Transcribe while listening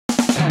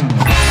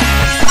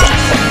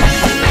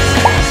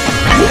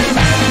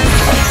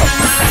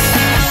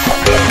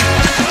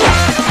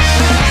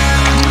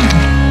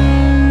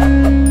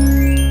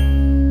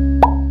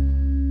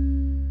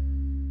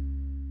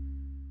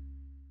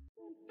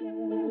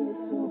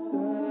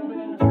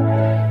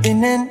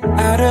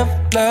out of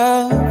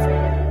love,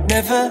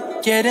 never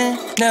get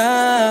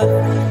enough.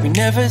 We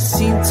never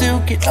seem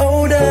to get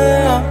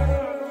older.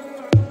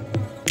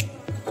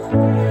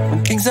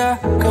 When things are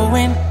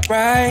going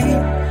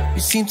right,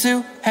 you seem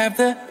to have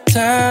the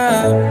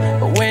time,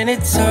 but when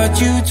it's hard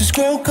you just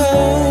grow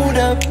cold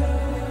up.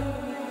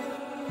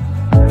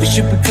 We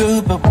should be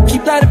good, but we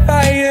keep lighting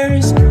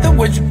fires. The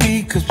words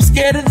repeat, cause we're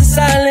scared of the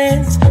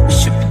silence. We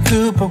should be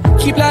good, but we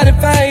keep lighting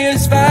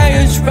fires,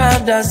 fires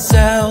around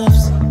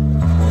ourselves.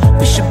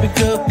 We should be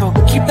good, but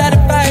we keep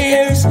lighting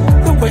fires.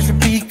 The words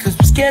repeat, cause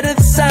we're scared of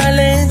the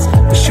silence.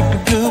 We should be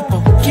good,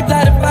 but we keep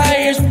lighting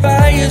fires,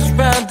 fires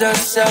around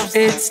ourselves.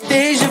 It's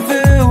deja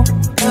vu.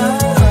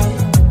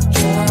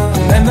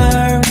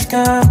 Memories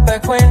come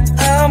back when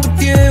I'm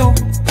with you.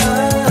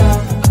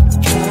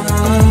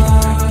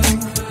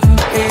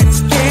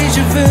 It's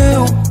deja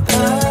vu.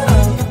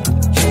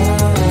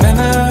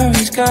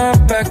 Memories come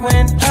back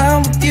when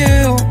I'm with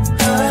you.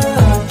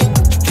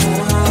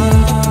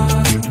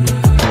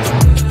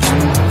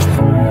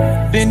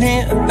 Been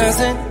here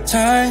 1,000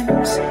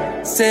 times.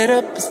 Set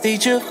up a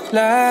stage of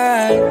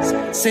lies.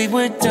 Say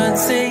we're done,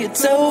 say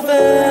it's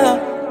over.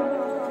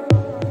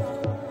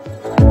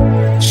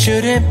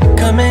 Shouldn't be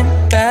coming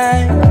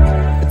back,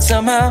 but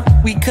somehow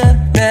we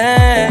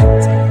connect.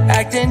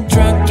 Acting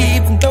drunk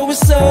even though we're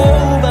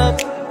sober.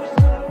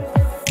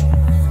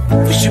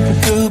 We should be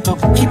good,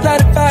 but we keep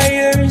lighting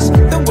fires.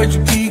 The words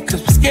repeat,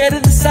 cause we're scared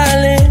of the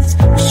silence.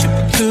 We should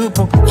be good,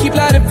 but we keep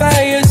lighting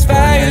fires,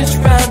 fires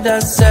around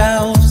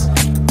ourselves.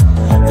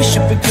 We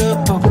should be good,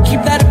 but we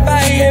keep lighting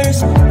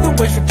fires. The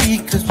words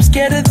repeat, cause we're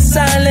scared of the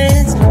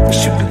silence. We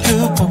should be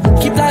good, but we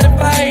keep lighting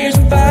fires,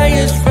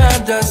 fires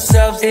around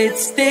ourselves.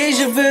 It's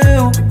deja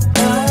vu.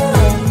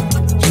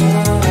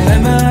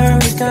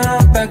 Memories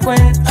come back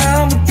when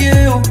I'm with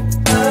you.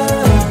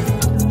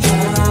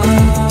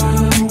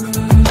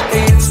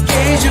 It's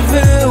deja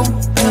vu.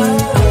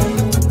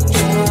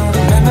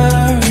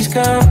 Memories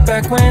come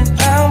back when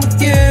I'm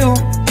with you.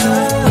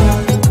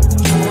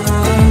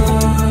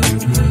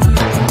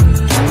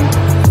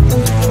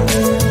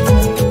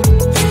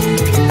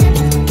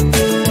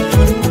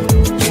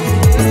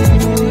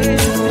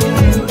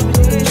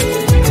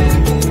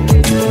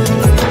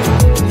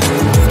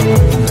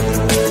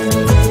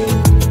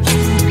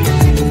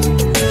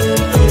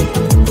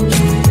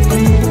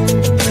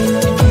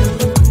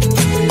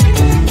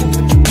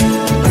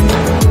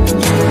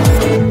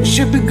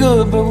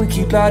 But we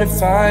keep lighting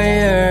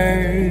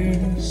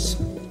fires.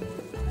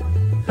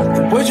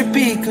 The words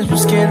repeat cause we're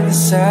scared of the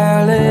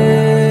silence.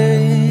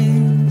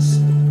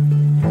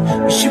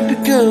 We should be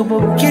good, but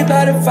we keep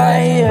lighting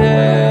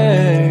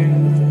fires.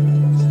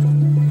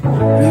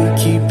 We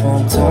keep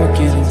on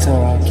talking and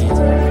talking,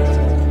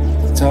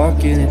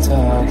 talking and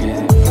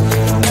talking.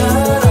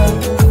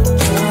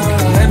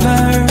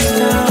 Memories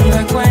come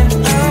back when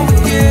I'm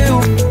with you.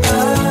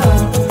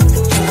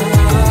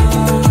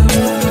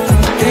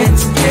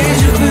 It's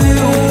deja vu.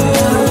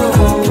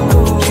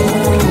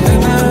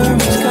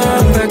 Memories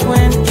come back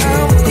when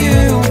I'm with you.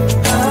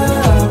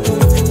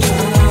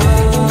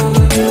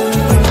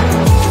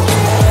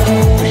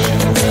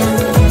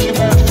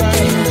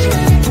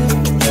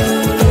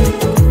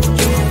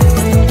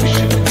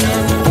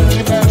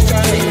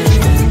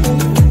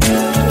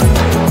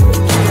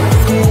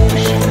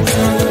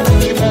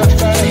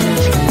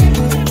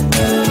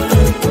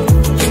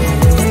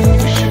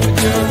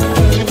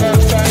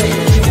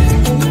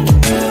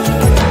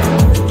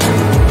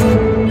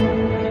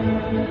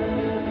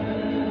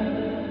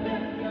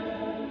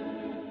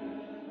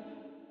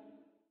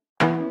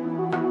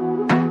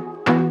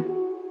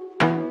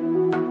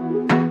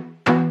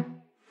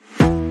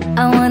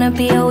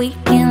 Be a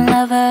weekend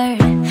lover.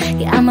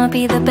 Yeah, I'ma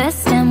be the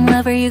best damn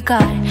lover you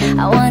got.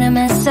 I wanna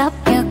mess up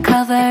your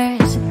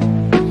covers.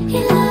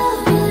 You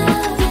love, you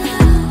love, you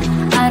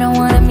love. I don't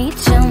wanna meet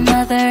your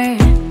mother.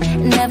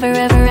 Never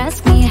ever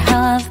ask me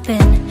how I've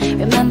been.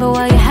 Remember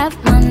why you have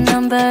my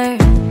number.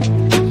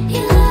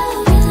 You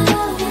love, you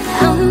love, you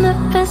love. I'm the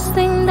best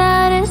thing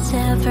that has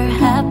ever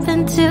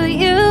happened to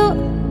you.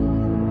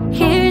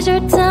 Here's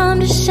your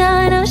time to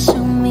shine. Now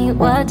show me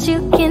what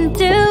you can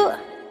do.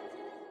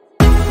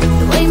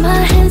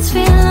 My hands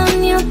feel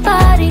on your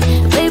body,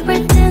 the way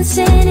we're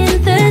dancing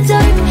in the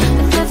dark.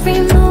 With every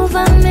move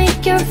I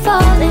make, you're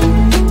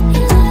falling.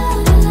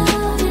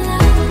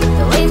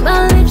 The way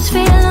my lips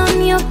feel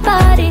on your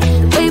body,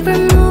 the way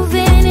we're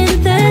moving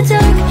in the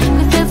dark.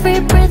 With every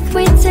breath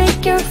we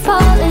take, you're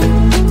falling.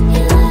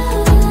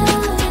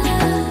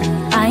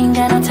 I ain't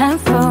got no time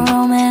for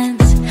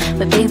romance,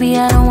 but baby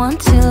I don't want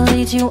to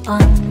lead you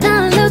on.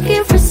 Now I'm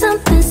looking for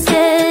something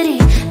steady,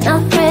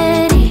 not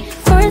ready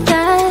for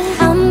that.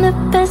 I'm the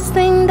best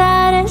thing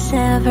that has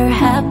ever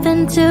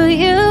happened to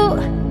you.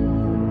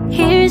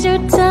 Here's your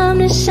time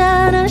to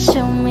shine. Now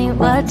show me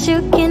what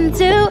you can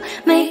do.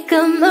 Make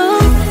a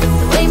move.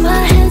 The way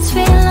my hands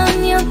feel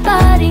on your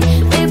body,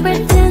 the way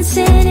we're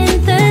dancing in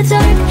the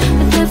dark.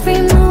 With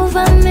every move I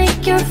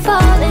make, you're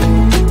falling.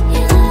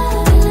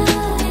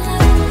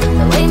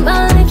 The way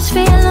my lips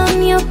feel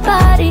on your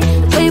body,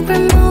 the way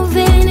we're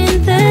moving in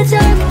the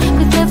dark.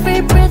 With every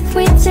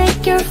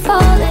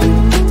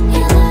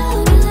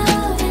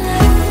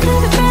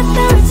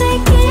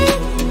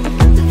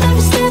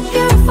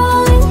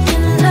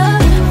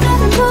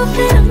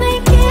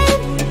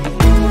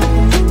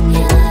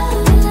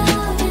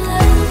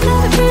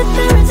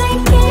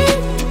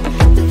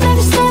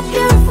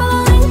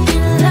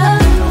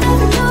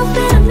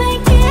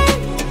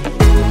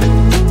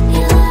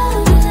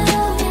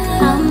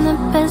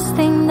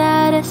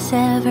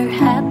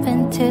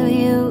to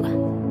you.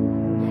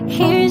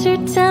 Here's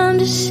your time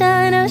to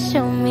shine, now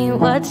show me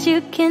what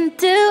you can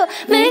do.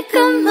 Make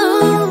a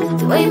move,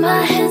 the way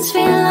my hands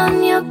feel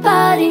on your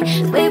body,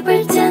 the way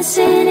we're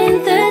dancing in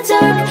the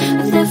dark.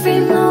 With every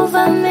move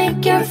I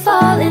make, you're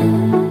falling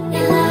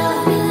in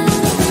love.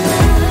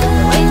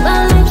 The way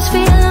my lips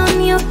feel on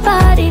your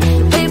body,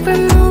 the way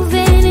we're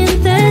moving in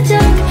the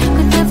dark.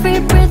 With every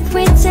breath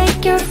we take,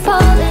 you're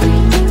falling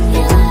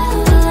in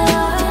love.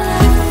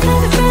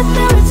 Every breath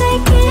that we're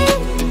taking,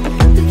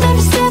 with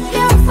every step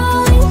you're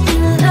falling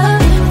in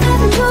love. With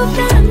every move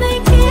that I'm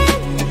making,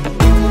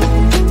 in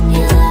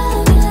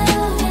love, in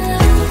love, in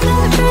love. With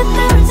every breath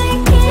that we're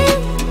taking,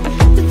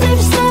 with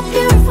every step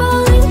you're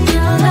falling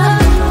in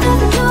love. With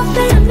every move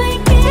that I'm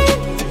making,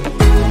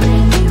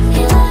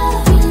 in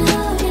love, in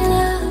love, in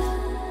love.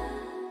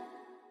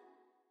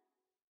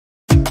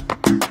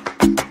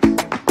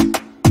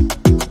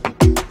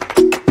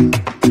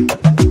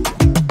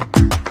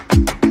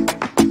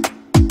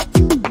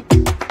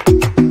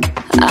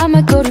 I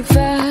might go too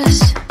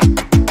fast.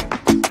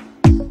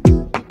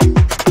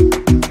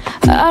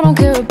 I don't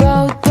care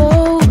about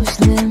those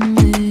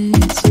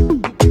limits,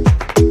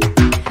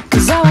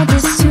 'cause I want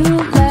this to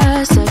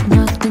last like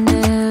nothing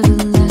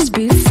ever lasts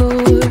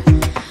before.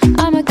 I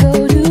might go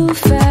too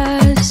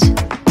fast.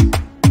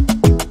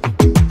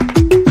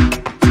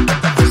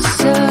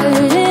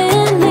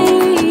 Suddenly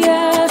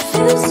I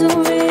feel so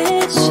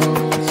rich,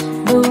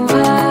 but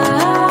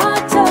I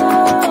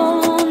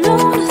don't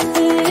know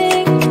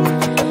nothing.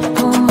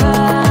 Oh,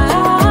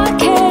 I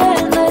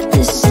can't let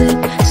this slip,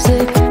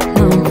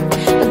 no.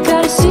 I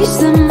gotta seize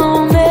the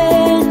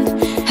moment.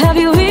 Have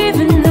you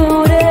even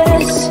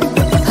noticed?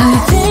 Are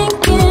you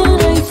thinking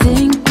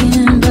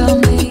about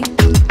me?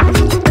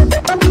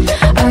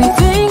 Are you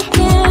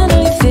thinking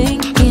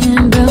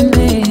about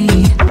me?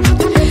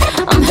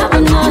 I'm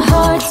having a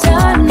hard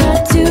time not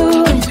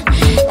doing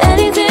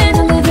anything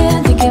other than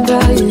thinking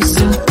about you.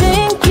 So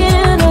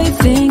are you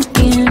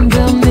thinking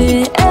about me?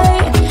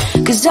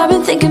 'Cause I've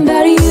been thinking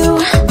about you.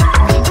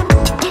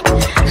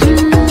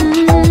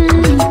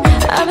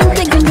 I've been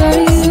thinking about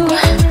you.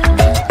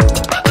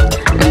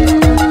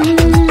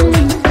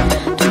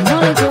 Don't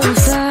wanna go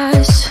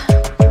fast,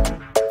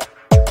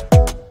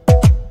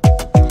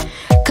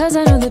 'cause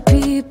I know that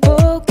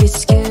people get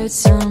scared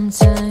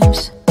sometimes.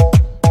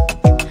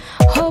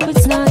 Hope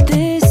it's not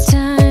this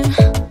time,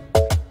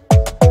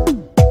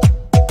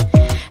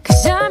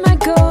 'cause I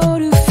might go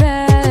too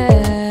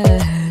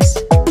fast.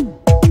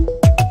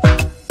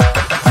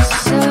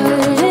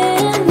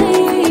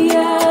 Suddenly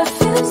I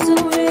feel so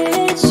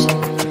rich,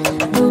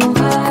 but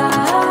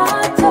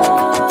I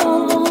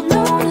don't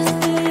know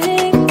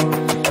nothing.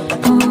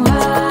 Oh,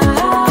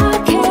 I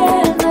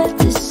can't let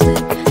this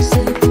slip,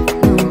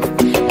 no.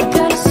 I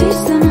gotta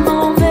seize the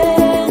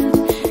moment.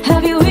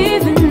 Have you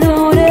even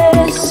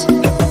noticed?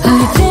 Are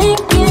you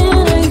thinking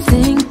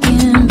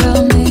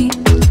about me?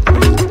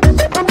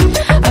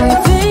 Are you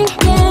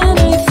thinking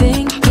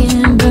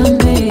about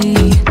me?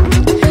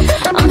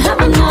 I'm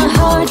having a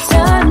hard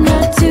time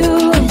not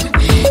doing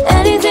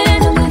anything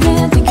other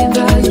than thinking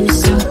about you.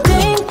 So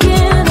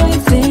are you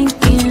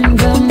thinking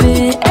about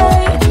me?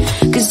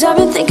 'Cause I've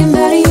been thinking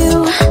about you.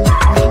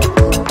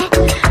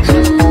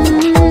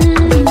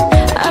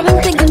 I've been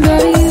thinking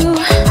about you.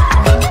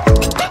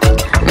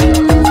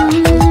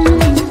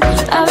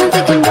 I've been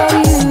thinking about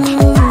you.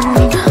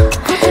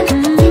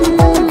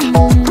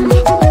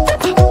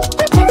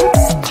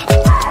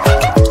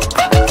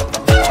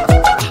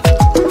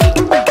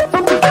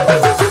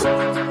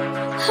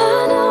 I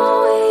know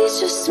we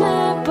just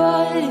met,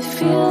 but it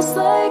feels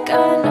like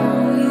I know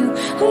you.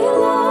 We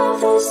love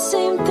the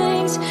same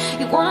things.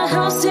 You want a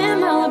house in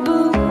Malibu.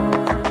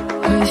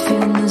 Are you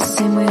feeling the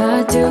same way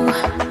I do?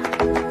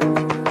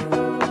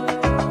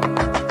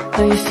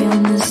 Are you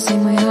feeling the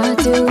same way I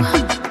do?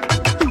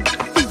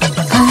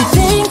 Are you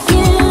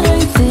thinking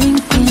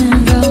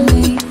about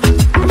me?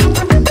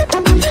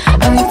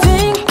 Are you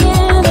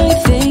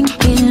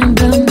thinking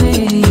about me?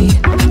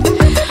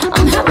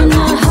 I'm having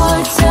a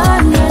hard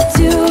time not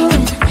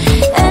doing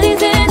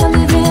anything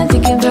other than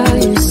thinking about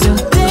you. So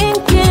are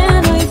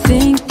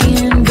you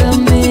thinking about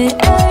me?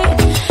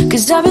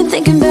 'Cause I've been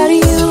thinking about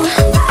you.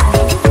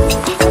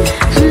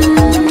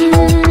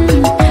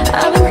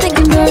 I've been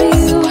thinking about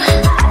you.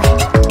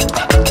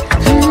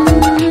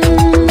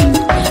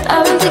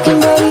 I've been thinking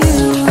about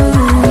you.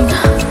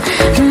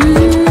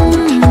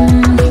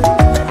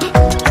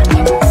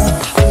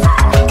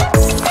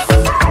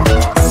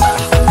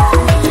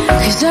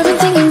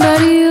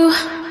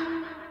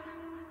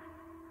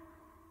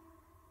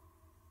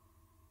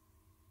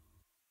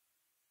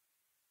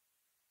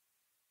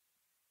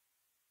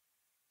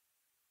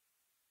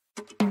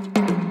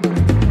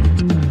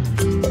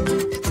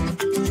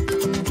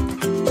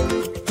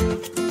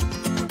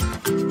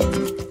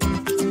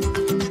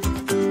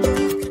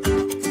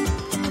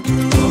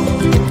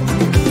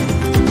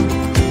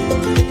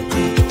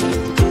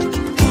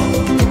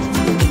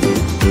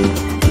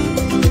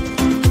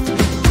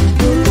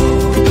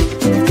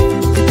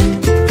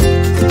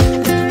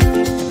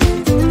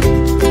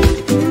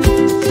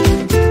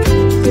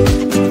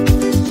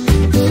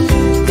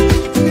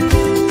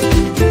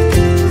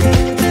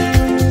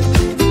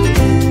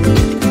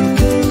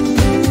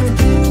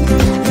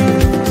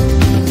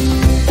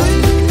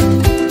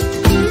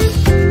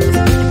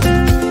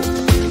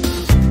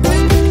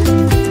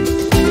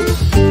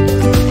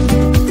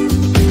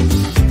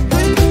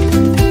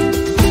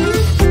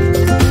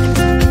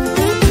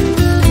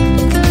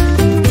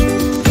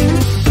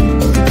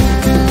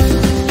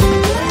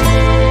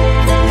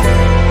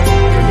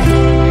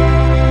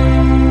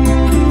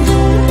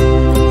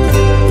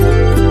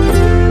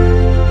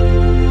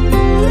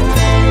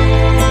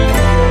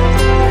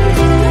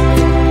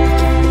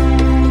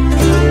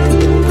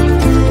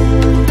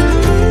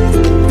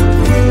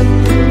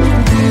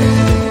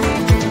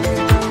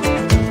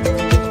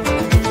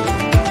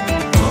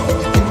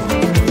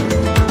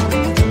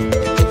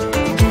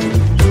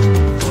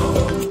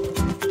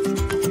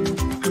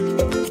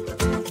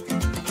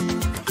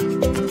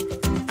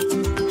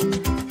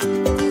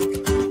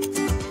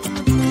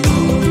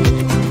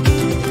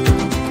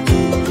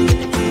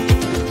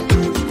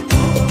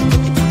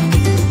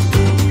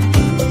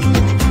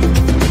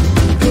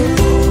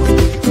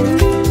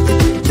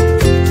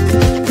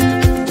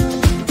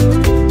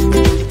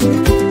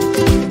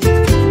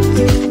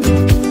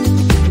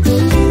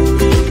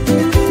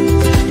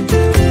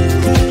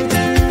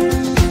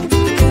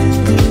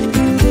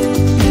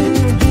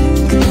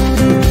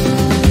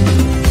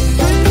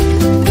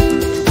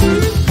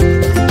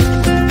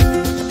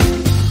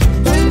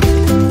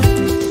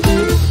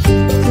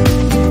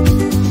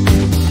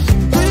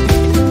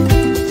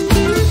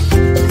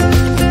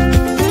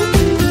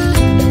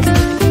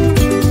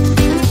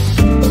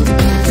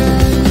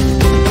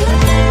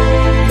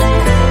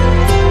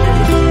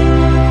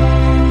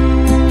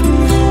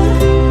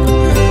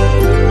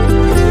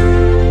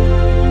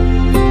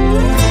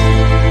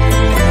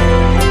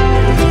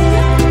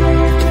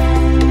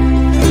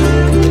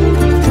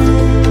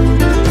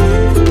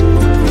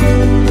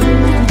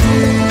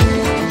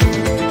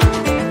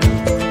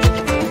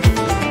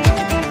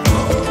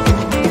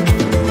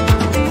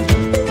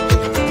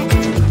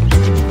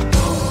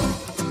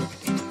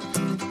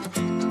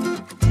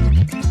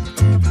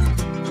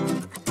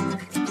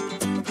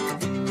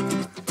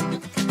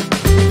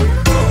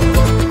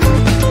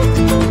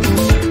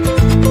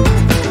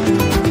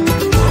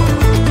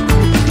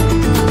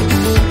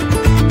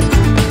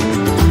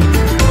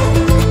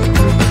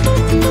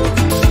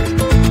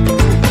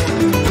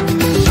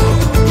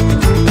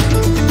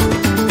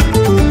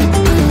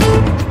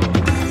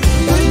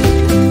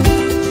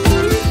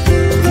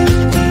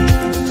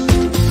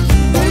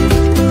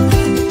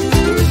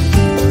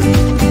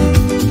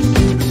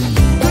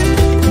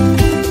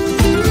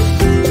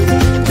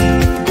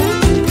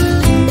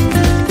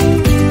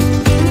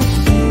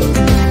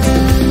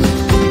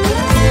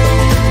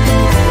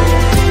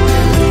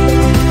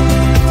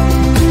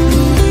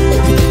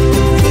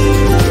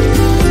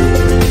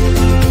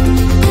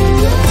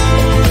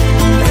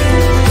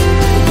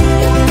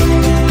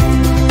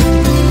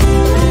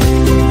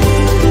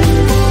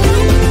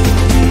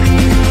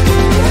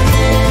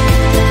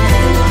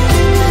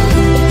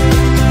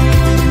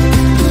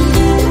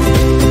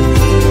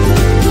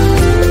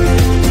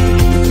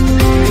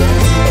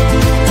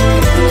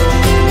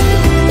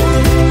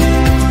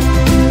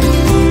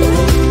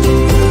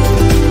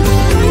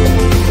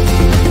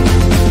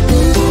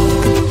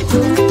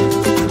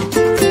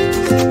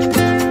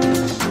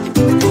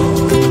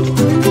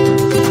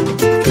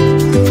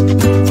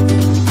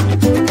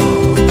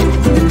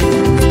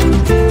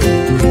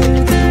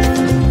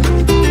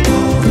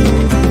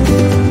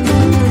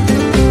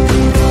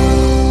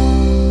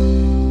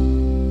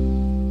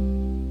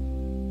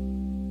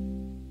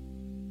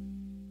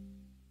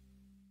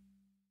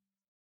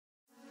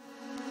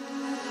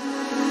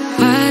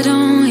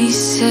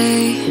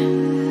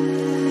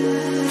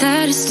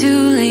 it's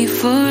too late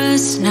for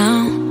us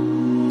now.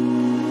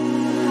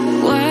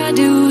 Why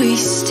do we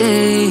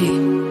stay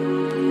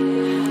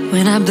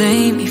when I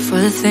blame you for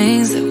the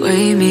things that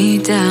weigh me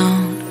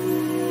down?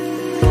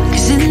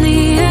 'Cause in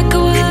the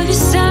echo of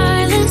your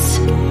silence,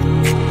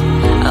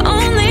 I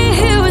only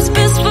hear what's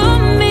best for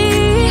me.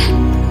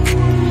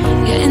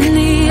 Yeah, in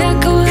the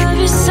echo of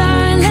your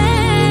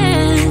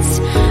silence,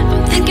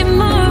 I'm thinking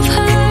more of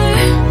her.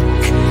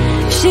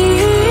 She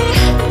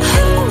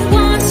who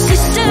wants to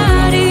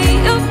study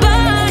your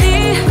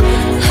body,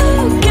 who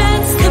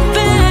gets the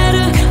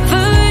better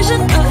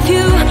version of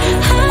you.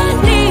 I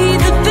need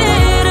the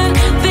better,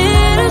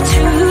 better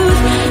truth.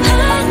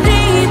 I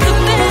need the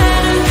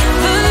better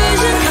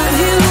version of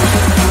you.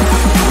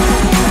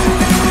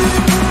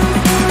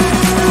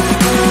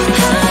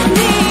 I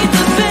need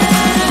the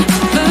better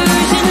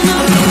version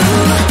of you.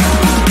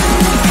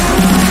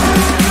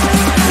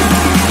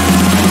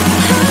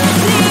 I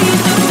need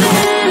the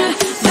better,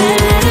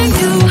 better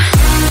you.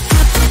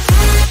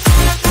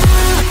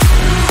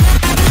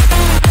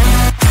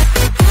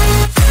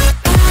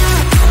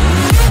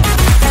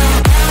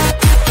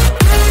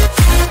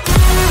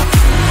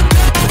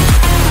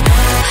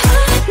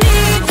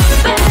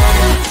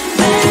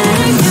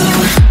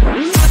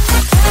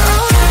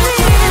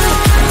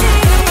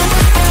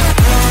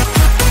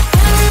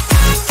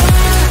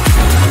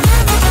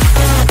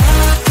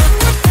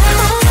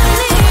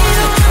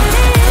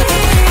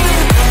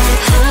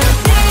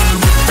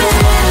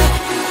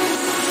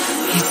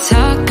 You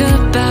talk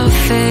about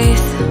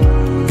faith.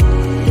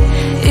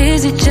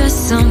 Is it just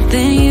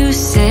something you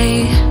say?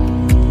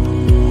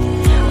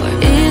 Or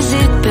is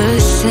it the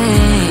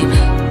same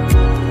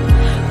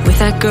with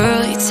that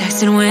girl you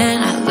texted when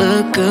I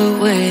look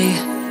away?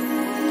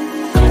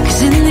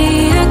 'Cause in the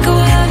echo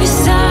of your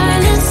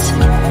silence,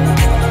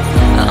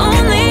 I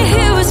only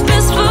hear what's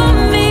best for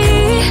me.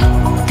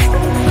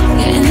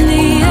 Yeah, in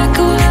the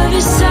echo of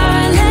your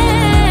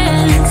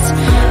silence,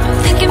 I'm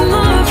thinking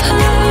more of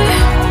her.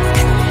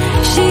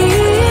 She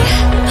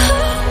who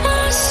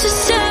wants to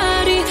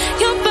study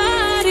your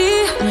body,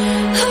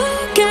 who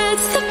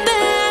gets the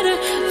better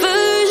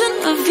version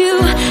of you.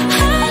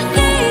 I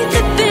need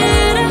the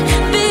better,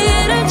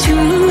 better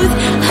truth.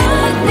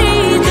 I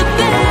need the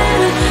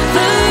better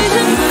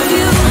version of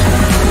you.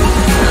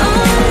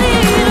 Oh, I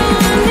need,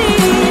 oh, I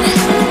need.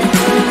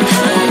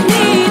 I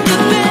need the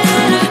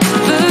better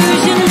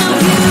version of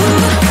you.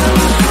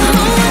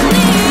 Oh, I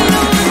need,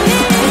 oh, I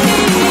need.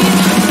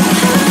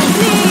 I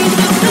need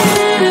the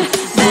better,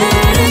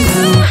 better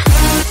you.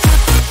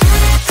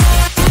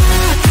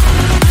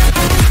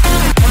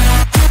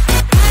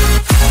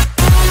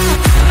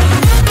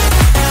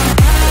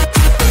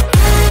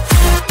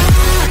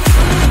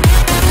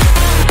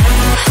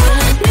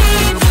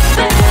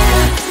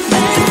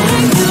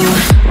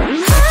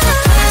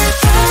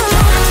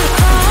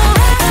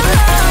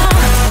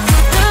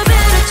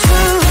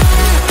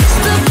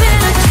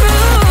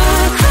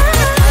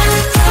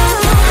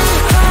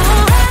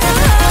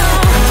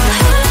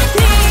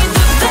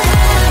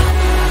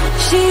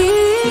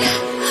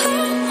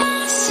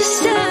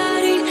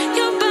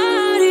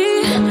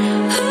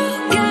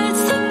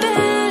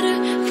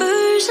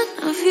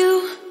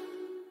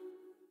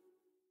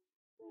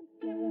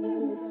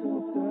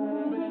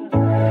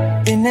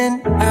 In and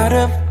out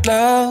of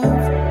love,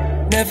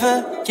 never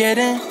get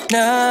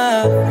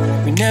enough.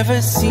 We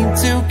never seem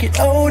to get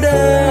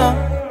older.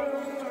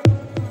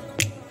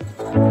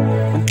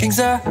 When things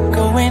are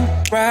going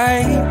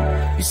right,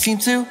 you seem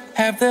to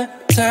have the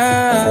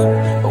time.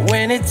 But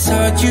when it's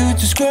hard, you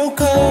just grow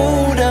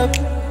cold up.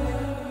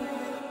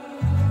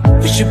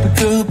 We should be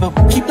good, but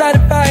we keep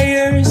lighting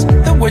fires.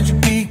 The words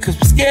repeat, 'cause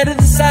we're scared of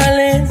the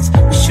silence.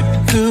 We should be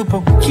good,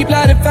 but we keep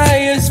lighting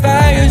fires,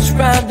 fires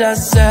around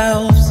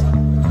ourselves.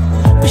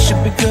 We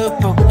should be good,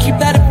 but we keep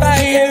lighting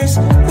fires.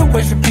 The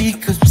words repeat,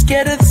 'cause we're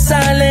scared of the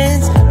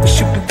silence. We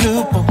should be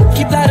good, but we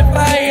keep lighting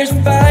fires,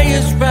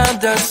 fires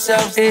around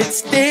ourselves.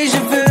 It's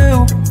deja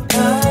vu.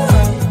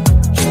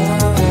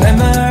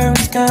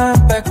 Memories come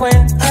back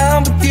when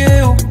I'm with you.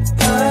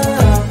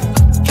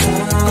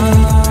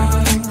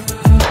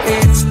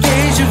 It's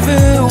deja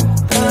vu.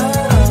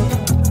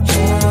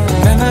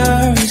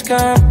 Memories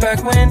come back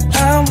when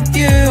I'm with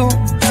you.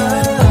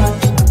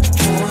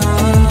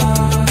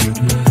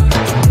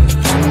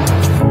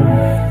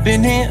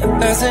 Been here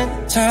 1,000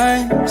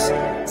 times.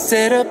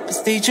 Set up a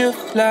stage of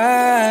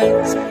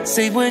lies.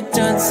 Say we're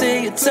done, say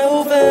it's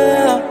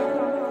over.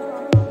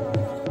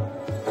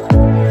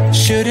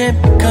 Shouldn't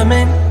be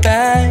coming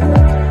back,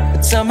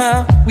 but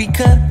somehow we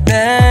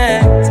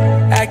connect.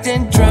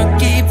 Acting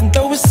drunk even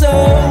though we're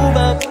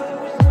sober.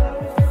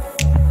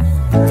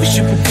 We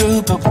should be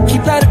good, but we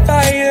keep lighting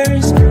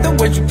fires. The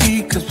words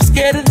repeat, 'cause we're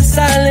scared of the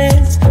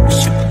silence. We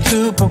should be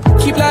good, but we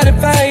keep lighting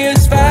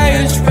fires,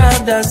 fires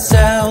around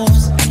ourselves.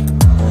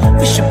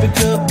 We should be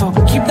good, but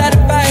we keep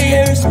lighting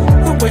fires.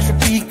 The words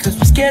repeat, 'cause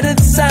we're scared of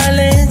the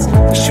silence.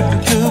 We should be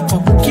good, but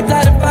we keep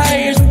lighting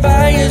fires,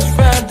 fires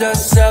around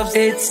ourselves.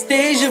 It's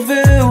deja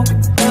vu.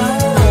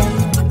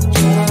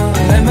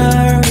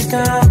 Memories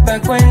come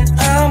back when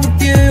I'm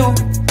with you.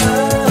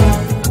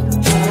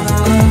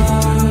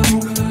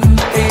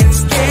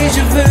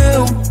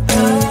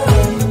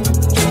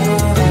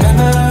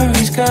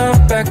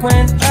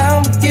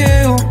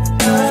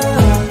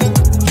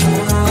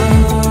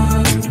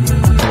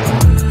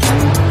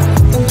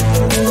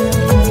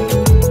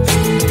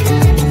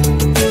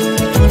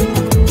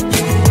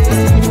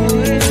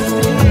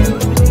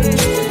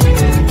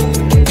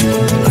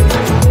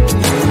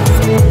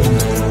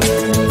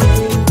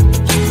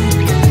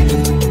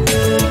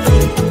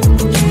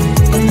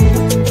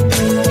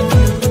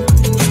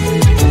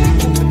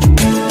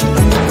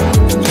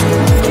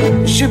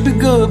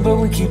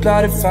 keep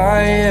lighting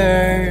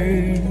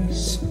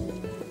fires.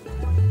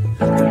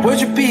 The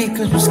words repeat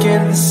cause we're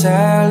scared of the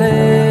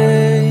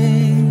silence.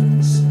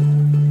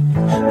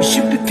 We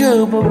should be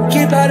good, but we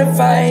keep lighting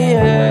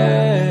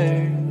fires.